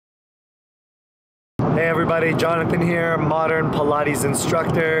Hey everybody, Jonathan here, modern Pilates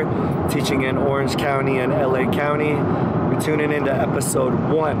instructor, teaching in Orange County and LA County. You're tuning into episode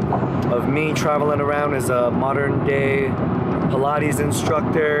 1 of me traveling around as a modern day Pilates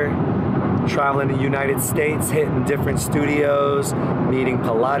instructor, traveling the United States, hitting different studios, meeting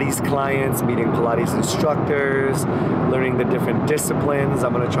Pilates clients, meeting Pilates instructors, learning the different disciplines.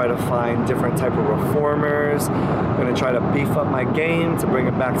 I'm gonna try to find different type of reformers. I'm gonna try to beef up my game to bring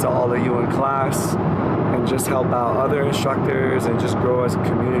it back to all of you in class and just help out other instructors and just grow as a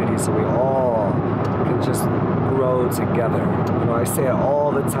community so we all can just grow together. You know, I say it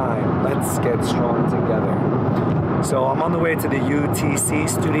all the time, let's get strong together. So I'm on the way to the UTC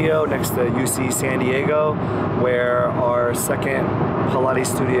studio next to UC San Diego, where our second Pilates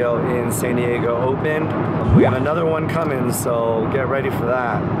studio in San Diego opened. We got another one coming, so get ready for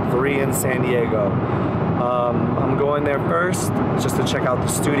that. 3 in San Diego. I'm going there first just to check out the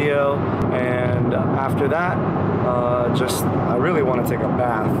studio, and after that, I really want to take a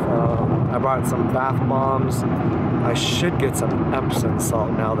bath. I brought some bath bombs. I should get some Epsom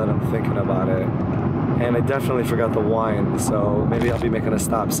salt now that I'm thinking about it. And I definitely forgot the wine, so maybe I'll be making a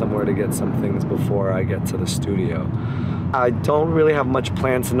stop somewhere to get some things before I get to the studio. I don't really have much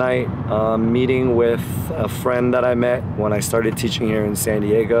planned tonight. Meeting with a friend that I met when I started teaching here in San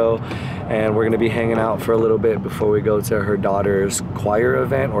Diego, and we're gonna be hanging out for a little bit before we go to her daughter's choir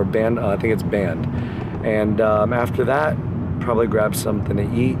event or band, I think it's band. And after that, probably grab something to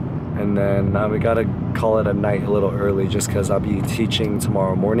eat, and then we gotta call it a night a little early just because I'll be teaching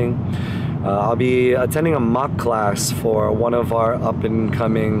tomorrow morning. I'll be attending a mock class for one of our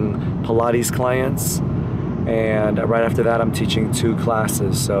up-and-coming Pilates clients, and right after that I'm teaching 2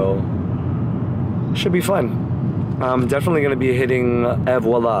 classes, so should be fun. I'm definitely going to be hitting Et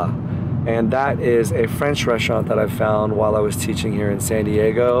Voila, and that is a French restaurant that I found while I was teaching here in San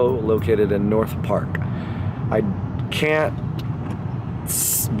Diego, located in North Park. I can't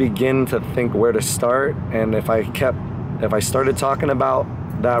begin to think where to start, and if I started talking about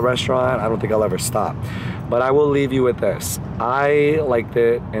that restaurant, I don't think I'll ever stop. But I will leave you with this. I liked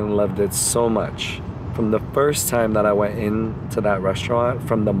it and loved it so much. From the first time that I went into that restaurant,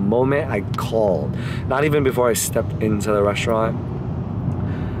 from the moment I called, not even before I stepped into the restaurant,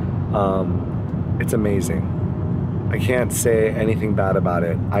 it's amazing. I can't say anything bad about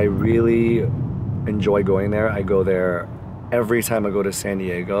it. I really enjoy going there. I go there every time I go to San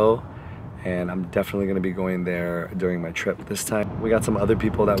Diego, and I'm definitely going to be going there during my trip this time. We got some other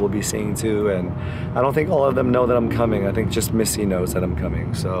people that we'll be seeing too, and I don't think all of them know that I'm coming. I think just Missy knows that I'm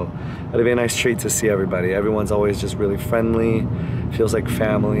coming, so it'll be a nice treat to see everybody. Everyone's always just really friendly, feels like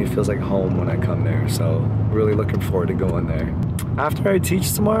family, feels like home when I come there, so really looking forward to going there. After I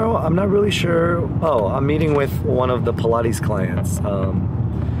teach tomorrow, I'm not really sure. Oh, I'm meeting with one of the Pilates clients.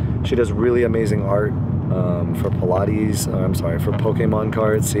 She does really amazing art. For Pilates, I'm sorry, for Pokemon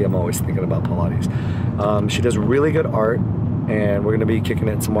cards. See, I'm always thinking about Pilates. She does really good art, and we're gonna be kicking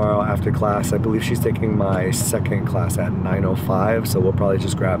it tomorrow after class. I believe she's taking my second class at 9:05, so we'll probably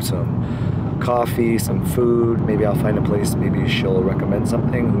just grab some coffee, some food. Maybe I'll find a place, maybe she'll recommend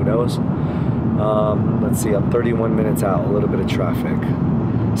something, who knows. Let's see, I'm 31 minutes out, a little bit of traffic.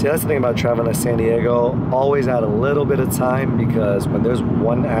 See, that's the thing about traveling to San Diego, always add a little bit of time, because when there's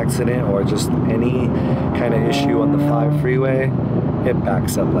one accident or just any kind of issue on the 5 freeway, it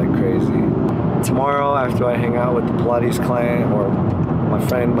backs up like crazy. Tomorrow, after I hang out with the Pilates client, or my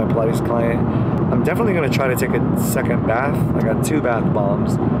friend, my Pilates client, I'm definitely going to try to take a second bath. I got 2 bath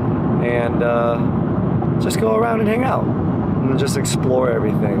bombs, and just go around and hang out and just explore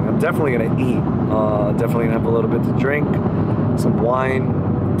everything. I'm definitely going to eat, definitely going to have a little bit to drink, some wine,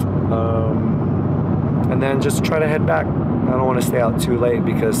 and then just try to head back. I don't want to stay out too late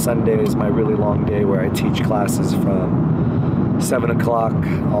because Sunday is my really long day where I teach classes from 7 o'clock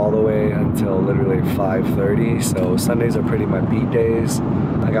all the way until literally 5:30. So Sundays are pretty my beat days.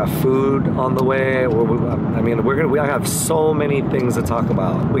 I got food on the way. I have so many things to talk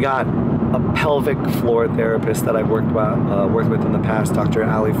about. We got a pelvic floor therapist that I've worked with in the past, Dr.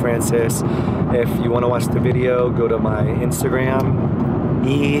 Ali Francis. If you want to watch the video, go to my Instagram,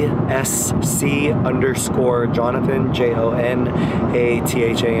 ESC_Jonathan,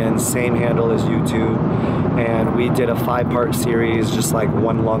 JONATHAN, same handle as YouTube. And we did a 5-part series, just like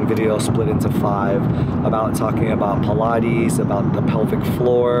one long video split into 5, about talking about Pilates, about the pelvic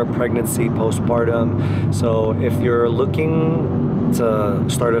floor, pregnancy, postpartum. So if you're looking to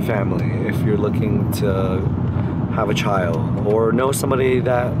start a family, if you're looking to have a child, or know somebody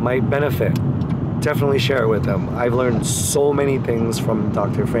that might benefit, definitely share it with them. I've learned so many things from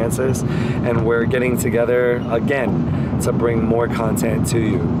Dr. Francis, and we're getting together again to bring more content to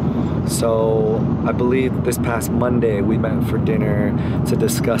you. So I believe this past Monday we met for dinner to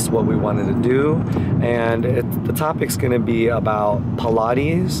discuss what we wanted to do, and the topic's going to be about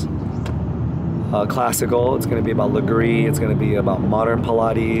Pilates, classical. It's going to be about Lagree. It's going to be about modern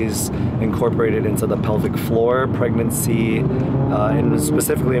Pilates incorporated into the pelvic floor, pregnancy, and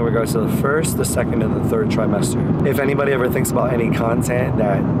specifically in regards to the first, the second, and the third trimester. If anybody ever thinks about any content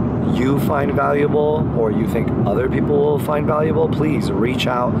that you find valuable or you think other people will find valuable, please reach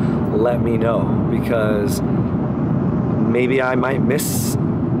out, let me know, because maybe I might miss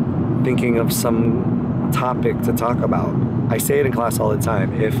thinking of some topic to talk about. I say it in class all the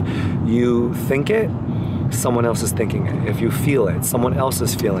time. If you think it, someone else is thinking it. If you feel it, someone else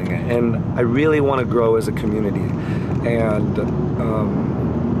is feeling it. And I really want to grow as a community. And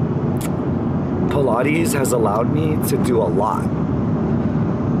Pilates has allowed me to do a lot.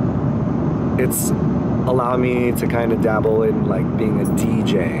 It's allowed me to kind of dabble in like being a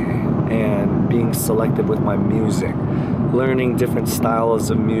DJ and being selective with my music, learning different styles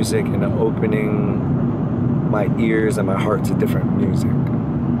of music and opening my ears and my heart to different music.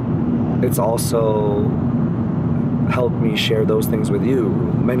 It's also helped me share those things with you.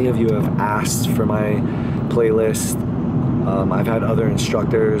 Many of you have asked for my playlist. I've had other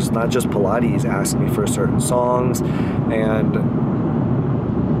instructors, not just Pilates, ask me for certain songs, and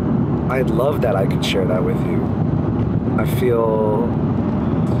I'd love that I could share that with you. I feel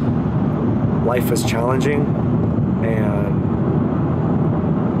life is challenging, and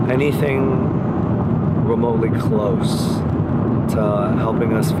anything remotely close to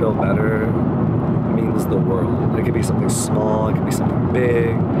helping us feel better means the world. It could be something small, it could be something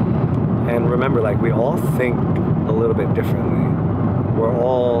big. And remember, like, we all think a little bit differently. We're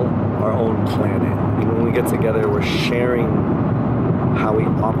all our own planet. And when we get together, we're sharing how we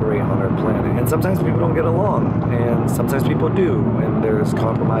operate on our planet. And sometimes people don't get along, and sometimes people do, and there's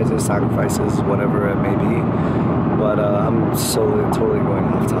compromises, sacrifices, whatever it may be. But I'm totally going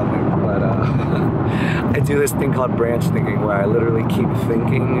off topic. But I do this thing called branch thinking, where I literally keep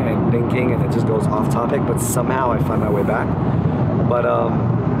thinking, and it just goes off topic, but somehow I find my way back. But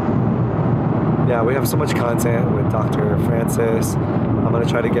yeah, we have so much content with Dr. Francis. I'm going to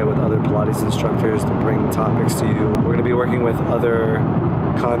try to get with other Pilates instructors to bring topics to you. We're going to be working with other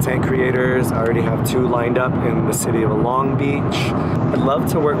content creators. I already have 2 lined up in the city of Long Beach. I'd love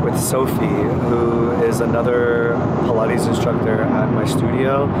to work with Sophie, who is another Pilates instructor at my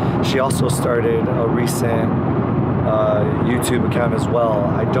studio. She also started a recent YouTube account as well.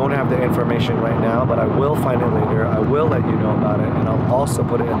 I don't have the information right now, but I will find it later. I will let you know about it, and I'll also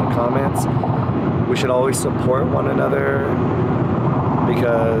put it in the comments. We should always support one another,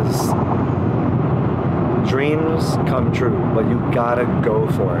 because dreams come true, but you gotta go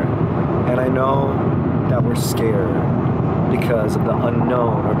for it. And I know that we're scared because of the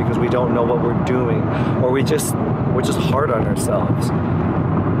unknown, or because we don't know what we're doing, or we're just hard on ourselves.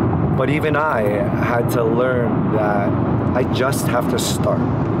 But even I had to learn that I just have to start.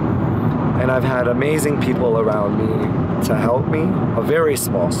 And I've had amazing people around me to help me, a very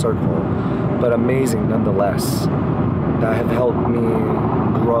small circle, but amazing nonetheless, that have helped me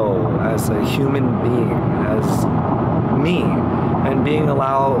grow as a human being, as me, and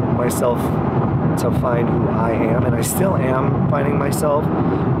allow myself to find who I am. And I still am finding myself,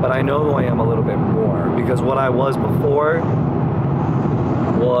 but I know who I am a little bit more, because what I was before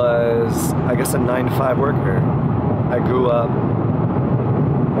was, I guess, a 9-to-5 worker. I grew up,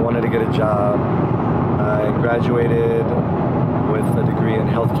 I wanted to get a job. I graduated with a degree in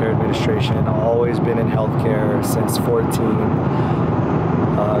healthcare administration. I've always been in healthcare since 14.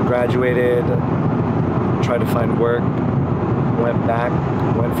 Graduated, tried to find work,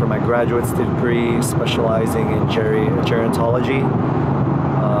 went for my graduate's degree, specializing in gerontology.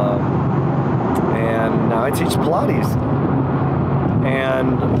 And now I teach Pilates.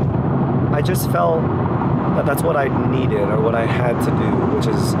 And I just felt that that's what I needed, or what I had to do, which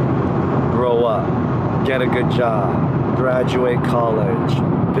is grow up, get a good job, graduate college,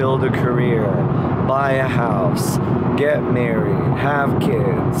 build a career, buy a house, get married, have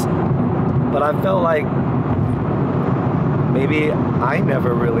kids. But I felt like maybe I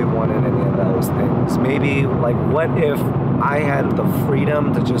never really wanted any of those things. Maybe, like, what if I had the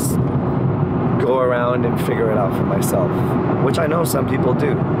freedom to just go around and figure it out for myself, which I know some people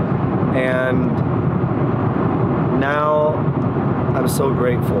do. And now I'm so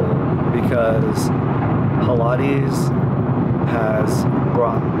grateful, because Pilates has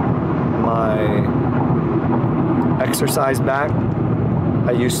brought my exercise back.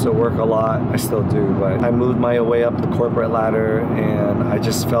 I used to work a lot, I still do, but I moved my way up the corporate ladder, and I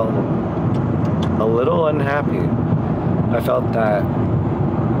just felt a little unhappy. I felt that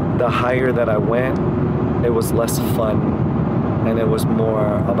the higher that I went, it was less fun, and it was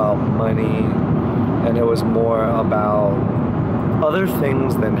more about money, and it was more about other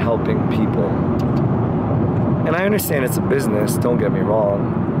things than helping people. And I understand it's a business, don't get me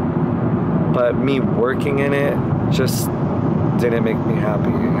wrong, but me working in it just didn't make me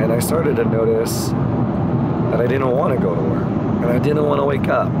happy. And I started to notice that I didn't want to go to work, and I didn't want to wake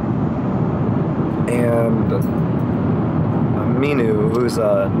up. And Minu, who's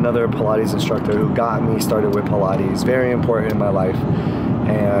another Pilates instructor who got me started with Pilates, very important in my life,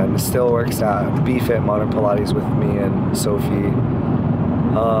 and still works at BFit Modern Pilates with me and Sophie.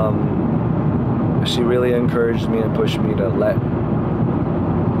 She really encouraged me and pushed me to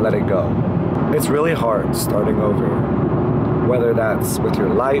let it go. It's really hard starting over, whether that's with your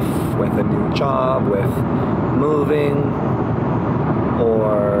life, with a new job, with moving,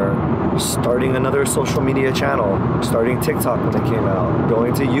 or starting another social media channel, starting TikTok when it came out,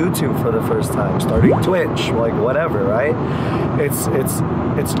 going to YouTube for the first time, starting Twitch, like whatever, right?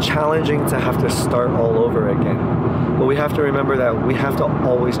 It's challenging to have to start all over again. But we have to remember that we have to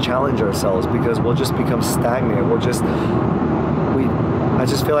always challenge ourselves, because we'll just become stagnant. I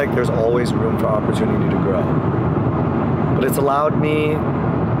just feel like there's always room for opportunity to grow. But it's allowed me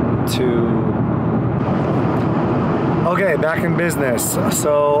to... Okay, back in business.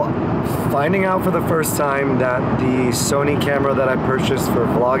 So finding out for the first time that the Sony camera that I purchased for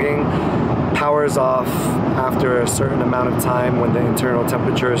vlogging powers off after a certain amount of time when the internal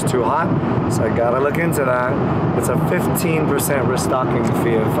temperature is too hot. So I gotta look into that. It's a 15% restocking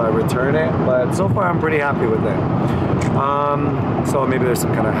fee if I return it, but so far I'm pretty happy with it. So maybe there's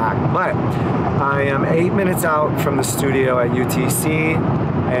some kind of hack. But I am 8 minutes out from the studio at UTC,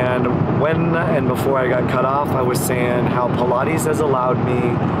 and when and before I got cut off, I was saying how Pilates has allowed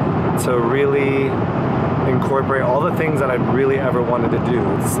me to really incorporate all the things that I really ever wanted to do.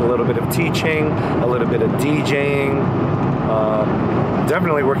 It's a little bit of teaching, a little bit of DJing,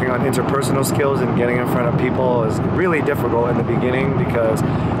 definitely working on interpersonal skills, and getting in front of people is really difficult in the beginning, because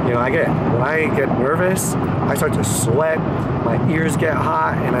when I get nervous, I start to sweat, my ears get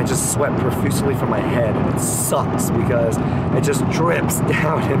hot, and I just sweat profusely from my head, and it sucks because it just drips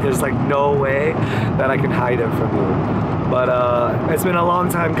down, and there's like no way that I can hide it from you. But it's been a long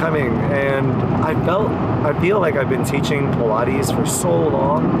time coming, and I feel like I've been teaching Pilates for so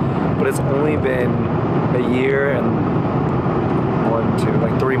long, but it's only been a year and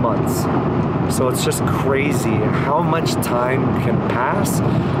 3 months. So it's just crazy how much time can pass,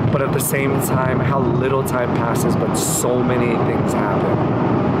 but at the same time, how little time passes, but so many things happen.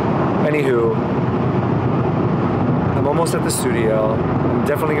 Anywho, I'm almost at the studio. I'm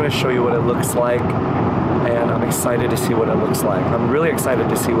definitely going to show you what it looks like, and I'm excited to see what it looks like. I'm really excited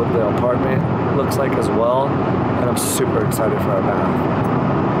to see what the apartment looks like as well, and I'm super excited for our bath.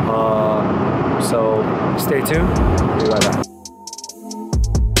 So stay tuned. Be right back.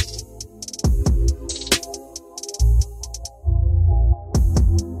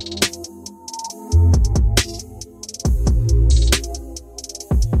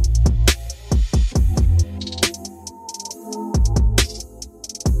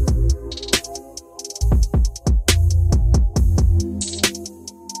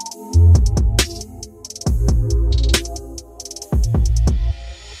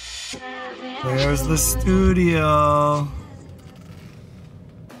 There's the studio.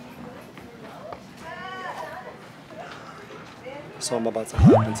 So I'm about to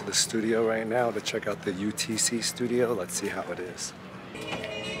hop into the studio right now to check out the UTC studio. Let's see how it is.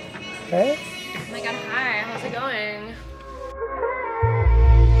 Hey. Oh my god, hi, how's it going?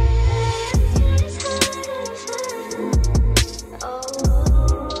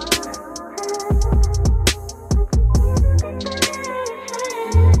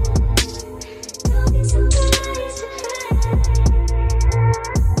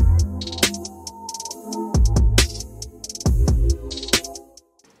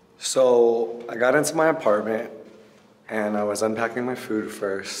 So I got into my apartment and I was unpacking my food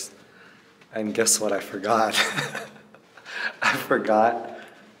first, and guess what I forgot? I forgot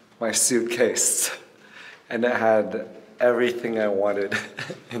my suitcase, and it had everything I wanted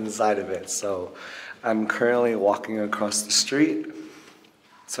inside of it. So I'm currently walking across the street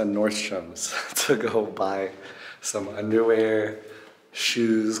to Nordstrom's to go buy some underwear,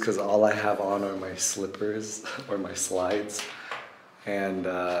 shoes, because all I have on are my slippers or my slides. And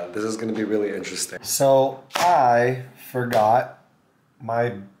this is gonna be really interesting. So I forgot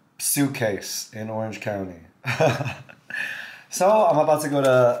my suitcase in Orange County. So I'm about to go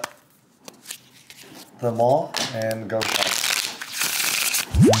to the mall and go shop.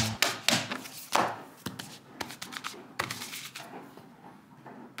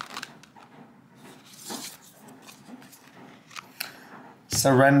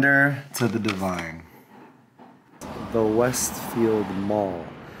 Surrender to the divine. The Westfield Mall.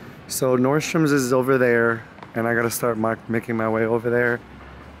 So Nordstrom's is over there, and I gotta start making my way over there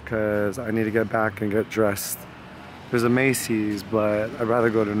because I need to get back and get dressed. There's a Macy's, but I'd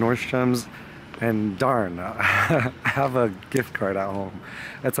rather go to Nordstrom's, and darn, I have a gift card at home.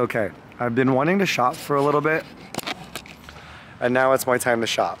 That's okay. I've been wanting to shop for a little bit, and now it's my time to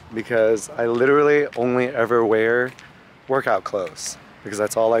shop because I literally only ever wear workout clothes because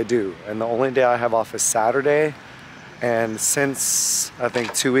that's all I do. And the only day I have off is Saturday. And since I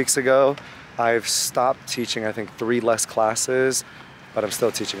think 2 weeks ago, I've stopped teaching, I think 3 less classes, but I'm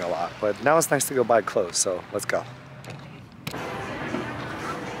still teaching a lot. But now it's nice to go buy clothes, so let's go.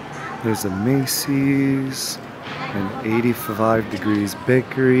 There's a Macy's, an 85 Degrees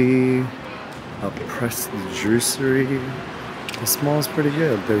Bakery, a Preston Juicery. The mall's pretty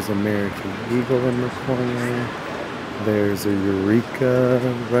good. There's American Eagle in the corner. There's a Eureka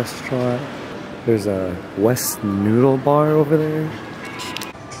restaurant. There's a West Noodle Bar over there.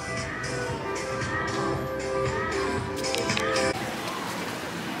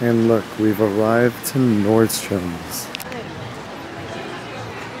 And look, we've arrived to Nordstrom's.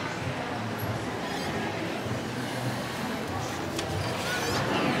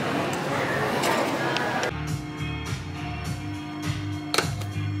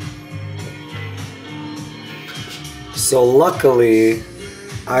 So luckily,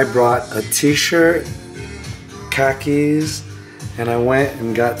 I brought a t-shirt, khakis, and I went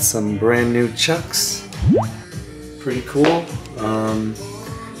and got some brand new Chucks. Pretty cool.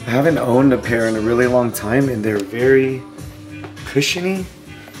 I haven't owned a pair in a really long time, and they're very cushiony.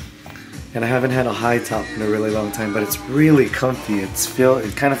 And I haven't had a high top in a really long time, but it's really comfy.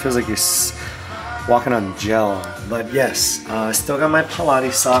 It kind of feels like you're walking on gel. But yes, I still got my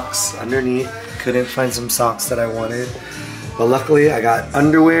Pilates socks underneath. Couldn't find some socks that I wanted. But luckily I got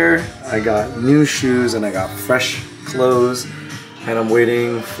underwear, I got new shoes, and I got fresh clothes. And I'm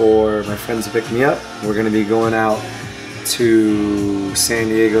waiting for my friends to pick me up. We're gonna be going out to San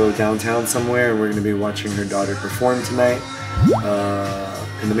Diego downtown somewhere, and we're gonna be watching her daughter perform tonight.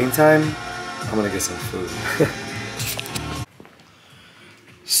 In the meantime, I'm gonna get some food.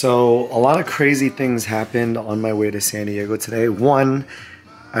 So a lot of crazy things happened on my way to San Diego today. 1,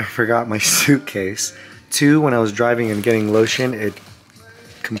 I forgot my suitcase. 2, when I was driving and getting lotion, it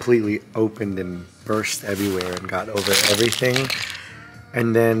completely opened and burst everywhere and got over everything.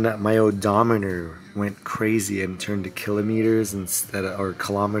 And then my odometer went crazy and turned to kilometers or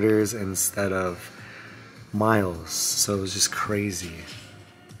kilometers instead of miles. So it was just crazy.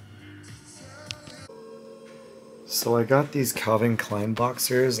 So I got these Calvin Klein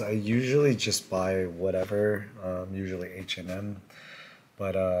boxers. I usually just buy whatever, usually H&M.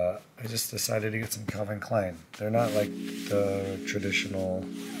 But I just decided to get some Calvin Klein. They're not like the traditional,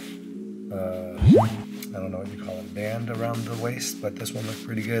 I don't know what you call it, band around the waist, but this one looked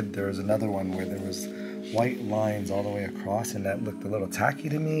pretty good. There was another one where there was white lines all the way across, and that looked a little tacky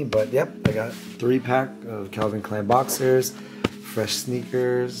to me. But yep, I got 3-pack of Calvin Klein boxers, fresh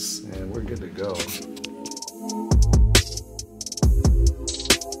sneakers, and we're good to go.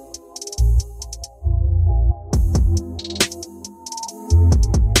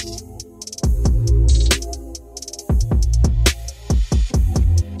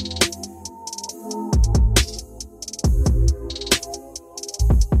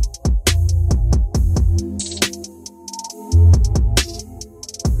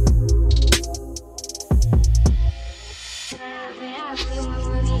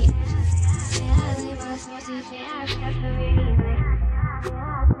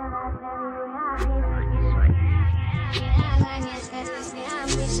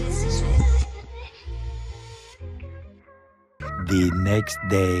 The next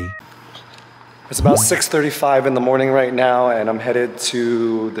day. It's about 6:35 in the morning right now, and I'm headed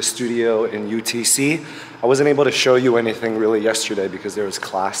to the studio in UTC. I wasn't able to show you anything really yesterday because there was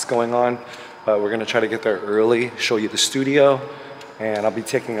class going on, but we're gonna try to get there early, show you the studio, and I'll be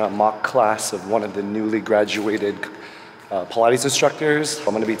taking a mock class of one of the newly graduated Pilates instructors.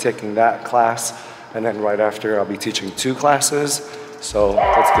 I'm gonna be taking that class, and then right after I'll be teaching 2 classes. So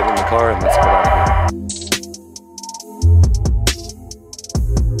let's get in the car and let's get out here.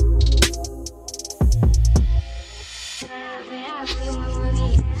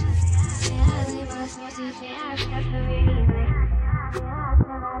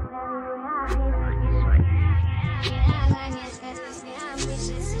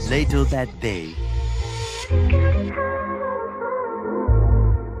 Later that day.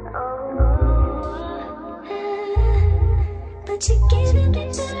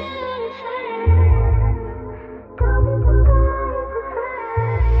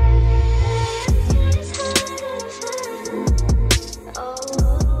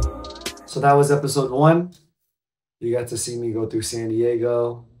 that was episode 1. You got to see me go through San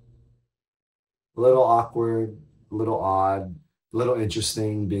Diego. A little awkward, a little odd, a little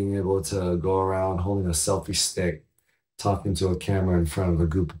interesting being able to go around holding a selfie stick, talking to a camera in front of a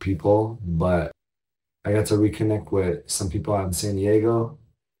group of people. But I got to reconnect with some people out in San Diego.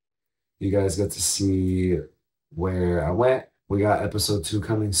 You guys got to see where I went. We got episode 2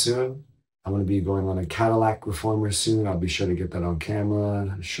 coming soon. I'm going to be going on a Cadillac Reformer soon. I'll be sure to get that on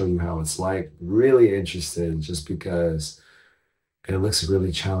camera, show you how it's like. Really interested just because it looks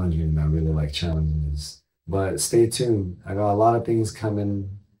really challenging. I really like challenges. But stay tuned. I got a lot of things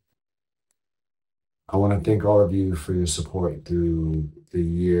coming. I want to thank all of you for your support through the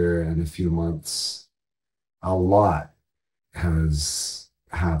year and a few months. A lot has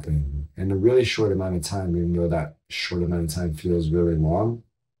happened in a really short amount of time, even though that short amount of time feels really long.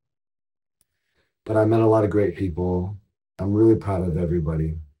 But I met a lot of great people. I'm really proud of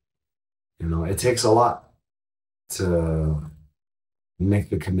everybody. You know, it takes a lot to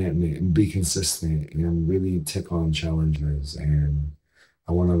make the commitment and be consistent and really take on challenges. And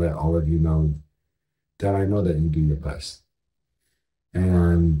I want to let all of you know that I know that you do your best.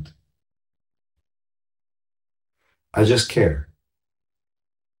 And I just care,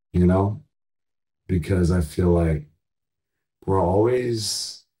 you know, because I feel like we're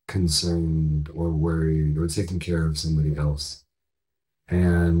always concerned or worried or taking care of somebody else.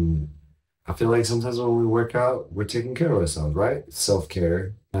 And I feel like sometimes when we work out, we're taking care of ourselves, right?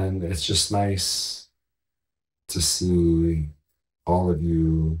 Self-care. And it's just nice to see all of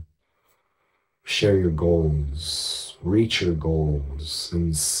you share your goals, reach your goals,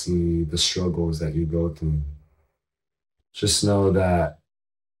 and see the struggles that you go through. Just know that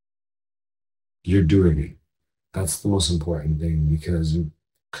you're doing it. That's the most important thing, because you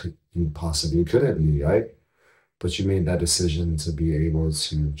possibly couldn't be, right? But you made that decision to be able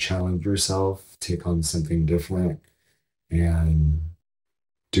to challenge yourself, take on something different, and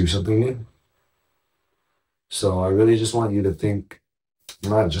do something new. So I really just want you to think,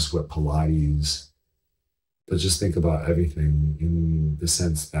 not just with Pilates, but just think about everything in the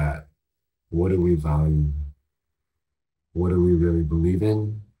sense that, what do we value? What do we really believe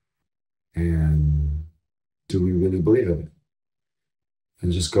in? And do we really believe in it?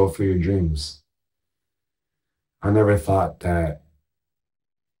 And just go for your dreams. I never thought that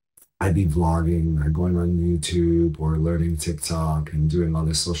I'd be vlogging or going on YouTube or learning TikTok and doing all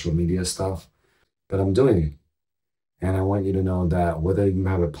this social media stuff, but I'm doing it. And I want you to know that whether you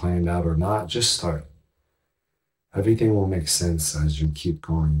have it planned out or not, just start. Everything will make sense as you keep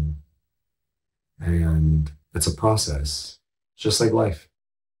going. And it's a process, just like life.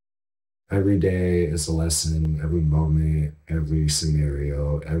 Every day is a lesson, every moment, every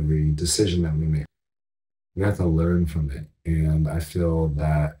scenario, every decision that we make. We have to learn from it. And I feel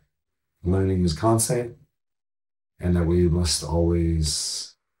that learning is constant and that we must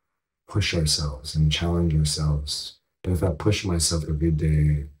always push ourselves and challenge ourselves. But if I push myself every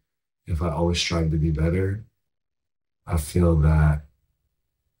day, if I always strive to be better, I feel that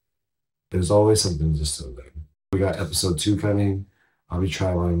there's always something just to learn. We got episode 2 coming. I'll be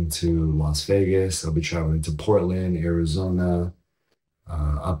traveling to Las Vegas. I'll be traveling to Portland, Arizona,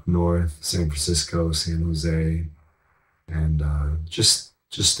 up north, San Francisco, San Jose. And just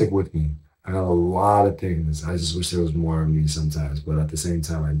stick with me. I got a lot of things. I just wish there was more of me sometimes, but at the same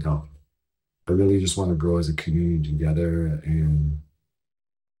time, I don't. I really just want to grow as a community together and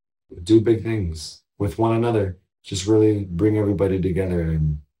do big things with one another. Just really bring everybody together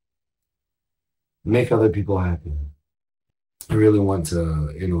and make other people happy. I really want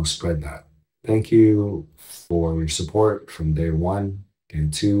to, spread that. Thank you for your support from day 1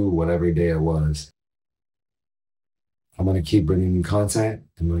 and 2, whatever day it was. I'm going to keep bringing you content.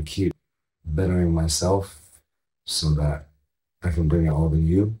 I'm going to keep bettering myself so that I can bring it all to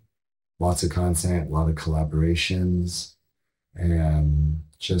you. Lots of content, a lot of collaborations, and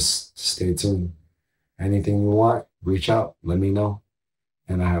just stay tuned. Anything you want, reach out, let me know.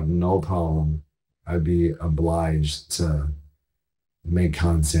 And I have no problem. I'd be obliged to make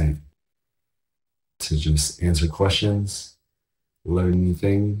content to just answer questions, learn new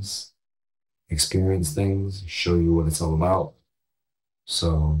things, experience things, show you what it's all about.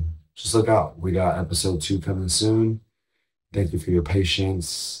 So just look out. We got episode 2 coming soon. Thank you for your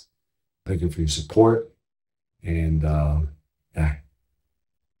patience. Thank you for your support. And yeah,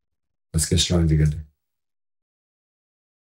 let's get strong together.